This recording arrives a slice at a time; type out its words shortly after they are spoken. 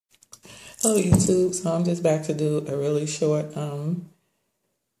Hello YouTube, so I'm just back to do a really short, kind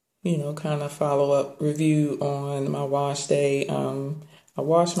of follow-up review on my wash day. I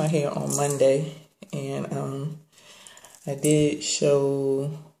washed my hair on Monday, and I did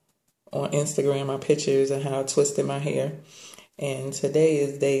show on Instagram my pictures of how I twisted my hair. And today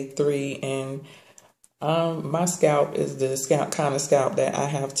is day 3, and my scalp is the kind of scalp that I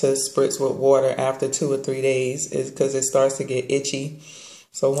have to spritz with water after 2 or 3 days, is because it starts to get itchy.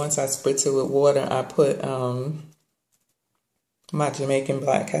 So once I spritz it with water, I put my Jamaican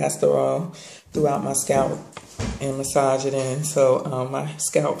black castor oil throughout my scalp and massage it in. So my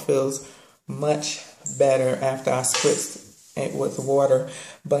scalp feels much better after I spritzed it with water.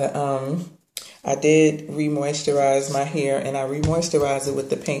 But I did re-moisturize my hair, and I re-moisturized it with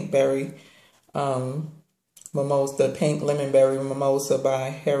the pink berry mimosa, the pink lemon berry mimosa by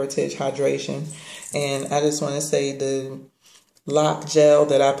Heritage Hydration. And I just want to say the lock gel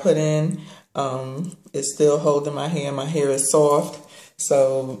that I put in is still holding my hair. My hair is soft.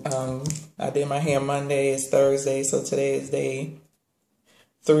 So I did my hair Monday, it's Thursday, so today is day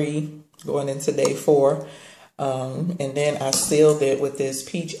 3, going into day 4. And then I sealed it with this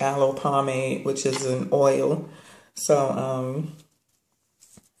peach aloe pomade, which is an oil. So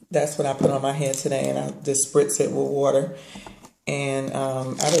that's what I put on my hair today, and I just spritz it with water. And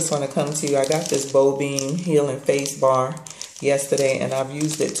I just want to come to you. I got this Bow Beam Healing Face Bar yesterday, and I've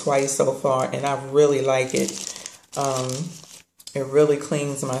used it twice so far, and I really like it. It really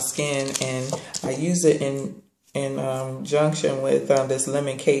cleans my skin, and I use it in junction with this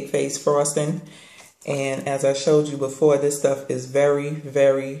lemon cake face frosting. And as I showed you before, this stuff is very,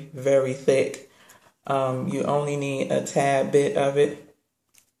 very, very thick. You only need a tad bit of it,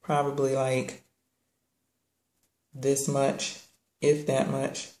 probably like this much, if that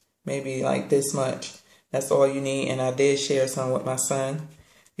much, maybe like this much. That's all you need. And I did share some with my son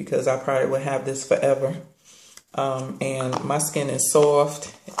because I probably would have this forever. And my skin is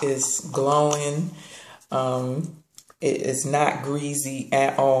soft, it's glowing, it is not greasy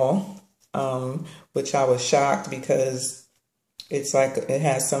at all, which I was shocked because it's like it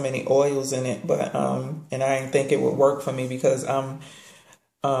has so many oils in it. But and I didn't think it would work for me because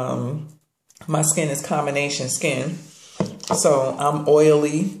my skin is combination skin. So I'm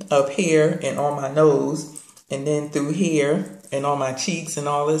oily up here and on my nose, and then through here and on my cheeks and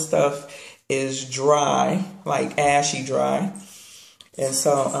all this stuff is dry, like ashy dry. And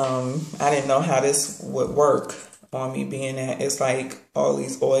so I didn't know how this would work on me, being that it's like all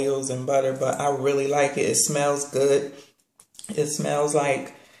these oils and butter, but I really like it. It smells good. It smells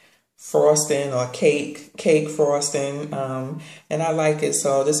like frosting or cake frosting, and I like it.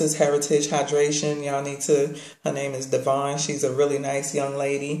 So this is Heritage Hydration. Y'all need to, her name is Devon. She's a really nice young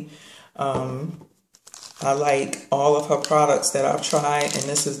lady. I like all of her products that I've tried, and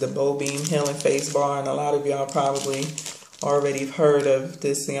this is the Bow Beam Healing Face Bar, and a lot of y'all probably already heard of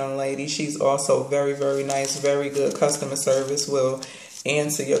this young lady. She's also very, very nice, very good customer service, will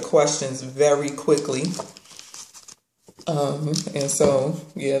answer your questions very quickly. And so,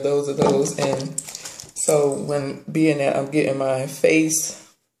 yeah, those are those. And so when being that I'm getting my facial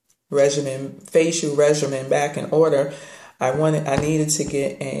regimen back in order, I needed to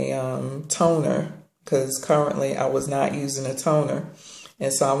get a toner, because currently I was not using a toner.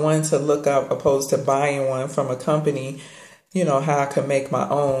 And so I wanted to look up, opposed to buying one from a company, how I could make my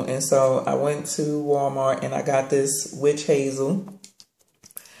own. And so I went to Walmart and I got this witch hazel.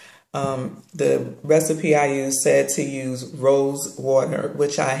 The recipe I used said to use rose water,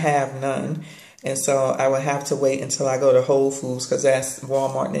 which I have none. And so I would have to wait until I go to Whole Foods, because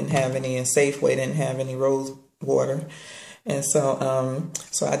Walmart didn't have any, and Safeway didn't have any rose water. And so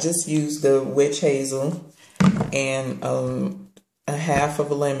so I just used the witch hazel and a half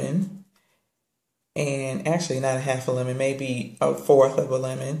of a lemon, and actually not a half a lemon, maybe a fourth of a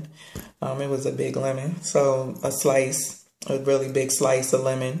lemon. It was a big lemon, so a really big slice of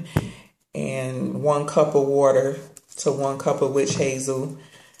lemon, and 1 cup of water to 1 cup of witch hazel,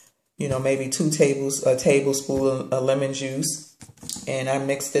 maybe a tablespoon of lemon juice. And I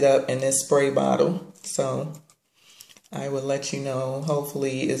mixed it up in this spray bottle. So I will let you know,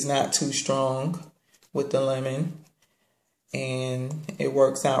 hopefully it's not too strong with the lemon, and it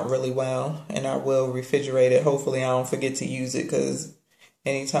works out really well. And I will refrigerate it. Hopefully I don't forget to use it, because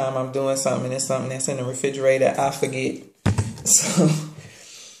anytime I'm doing something and it's something that's in the refrigerator, I forget. So,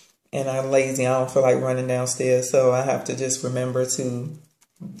 and I'm lazy, I don't feel like running downstairs, so I have to just remember to,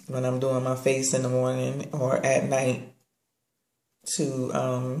 when I'm doing my face in the morning or at night, to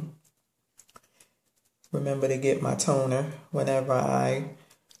remember to get my toner whenever I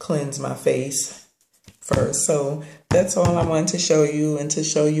cleanse my face. first. So that's all I wanted to show you, and to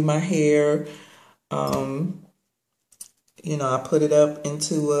show you my hair. You know, I put it up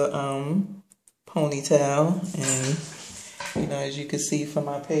into a ponytail, and you know, as you can see from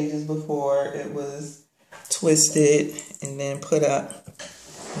my pages before, it was twisted and then put up.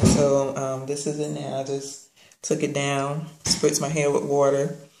 And so this is it now. I just took it down, spritzed my hair with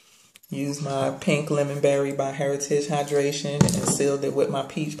water, used my pink lemon berry by Heritage Hydration, and sealed it with my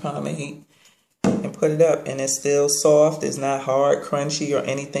peach pomade and put it up. And it's still soft. It's not hard, crunchy, or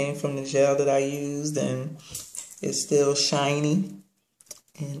anything from the gel that I used, and it's still shiny,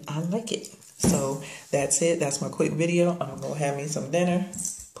 and I like it. So that's it. That's my quick video. I'm gonna have me some dinner,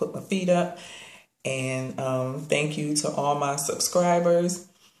 put my feet up, and thank you to all my subscribers.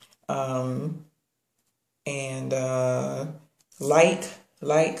 And like.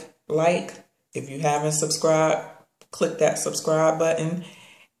 If you haven't subscribed, click that subscribe button.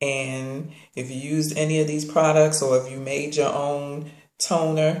 And if you used any of these products, or if you made your own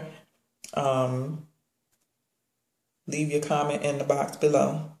toner, leave your comment in the box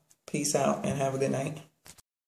below. Peace out and have a good night.